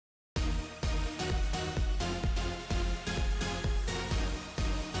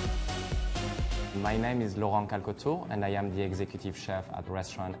My name is Laurent Kalkotour and I am the executive chef at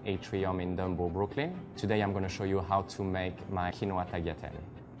restaurant Atrium in DUMBO, Brooklyn. Today I'm going to show you how to make my quinoa tagliatelle.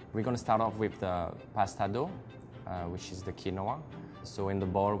 We're going to start off with the pasta dough, which is the quinoa. So in the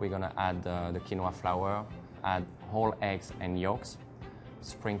bowl we're going to add the quinoa flour, add whole eggs and yolks,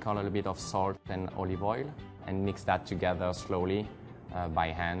 sprinkle a little bit of salt and olive oil, and mix that together slowly by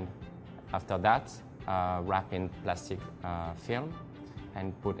hand. After that, wrap in plastic film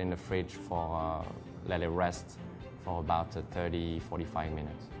and put in the fridge for let it rest for about 30-45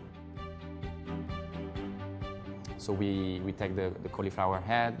 minutes. So we take the cauliflower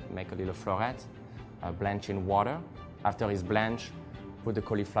head, make a little floret, blanch in water. After it's blanched, put the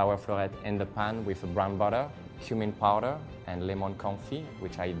cauliflower floret in the pan with brown butter, cumin powder, and lemon confit,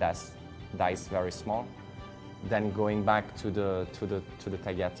 which I dice very small. Then going back to the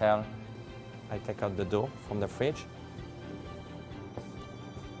tagliatelle, I take out the dough from the fridge,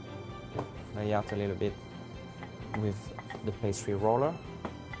 lay out a little bit with the pastry roller.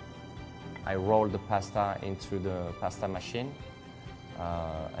 I roll the pasta into the pasta machine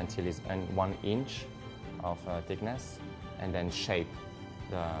until it's 1 inch of thickness, and then shape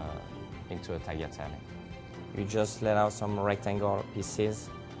into a tagliatelle. You just let out some rectangle pieces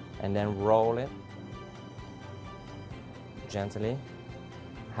and then roll it gently.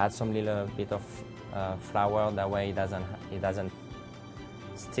 Add some little bit of flour, that way it doesn't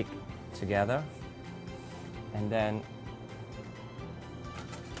stick together. And then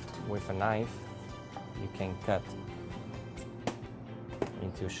with a knife you can cut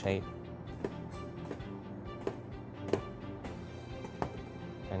into shape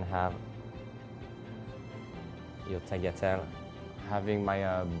and have your tagliatelle. Having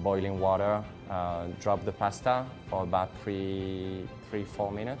my boiling water, drop the pasta for about 3-4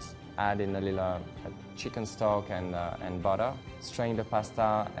 minutes. Add in a little chicken stock and butter. Strain the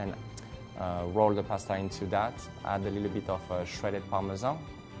pasta and roll the pasta into that. Add a little bit of shredded parmesan,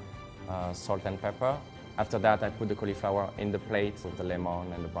 salt and pepper. After that, I put the cauliflower in the plate with the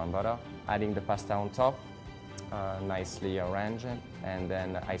lemon and the brown butter. Adding the pasta on top, nicely arrange it, and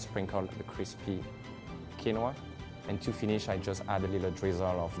then I sprinkle the crispy quinoa. And to finish, I just add a little drizzle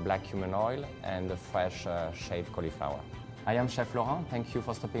of black cumin oil and the fresh shaved cauliflower. I am Chef Laurent. Thank you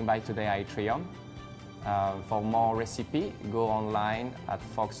for stopping by today at Atrium. For more recipe, go online at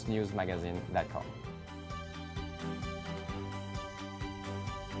foxnewsmagazine.com.